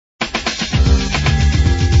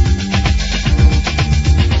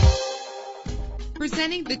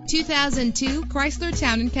Presenting the 2002 Chrysler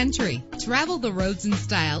Town & Country. Travel the roads in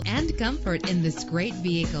style and comfort in this great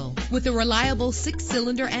vehicle. With a reliable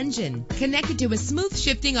 6-cylinder engine connected to a smooth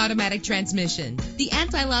shifting automatic transmission, the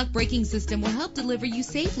anti-lock braking system will help deliver you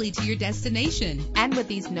safely to your destination. And with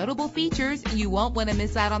these notable features, you won't want to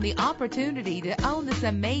miss out on the opportunity to own this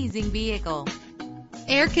amazing vehicle.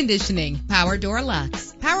 Air conditioning, power door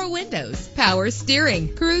locks, power windows, power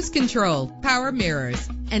steering, cruise control, power mirrors,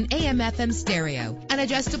 an AM/FM stereo, an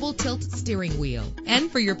adjustable tilt steering wheel. And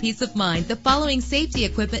for your peace of mind, the following safety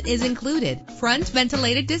equipment is included: front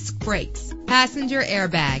ventilated disc brakes, passenger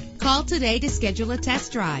airbag. Call today to schedule a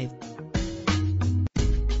test drive.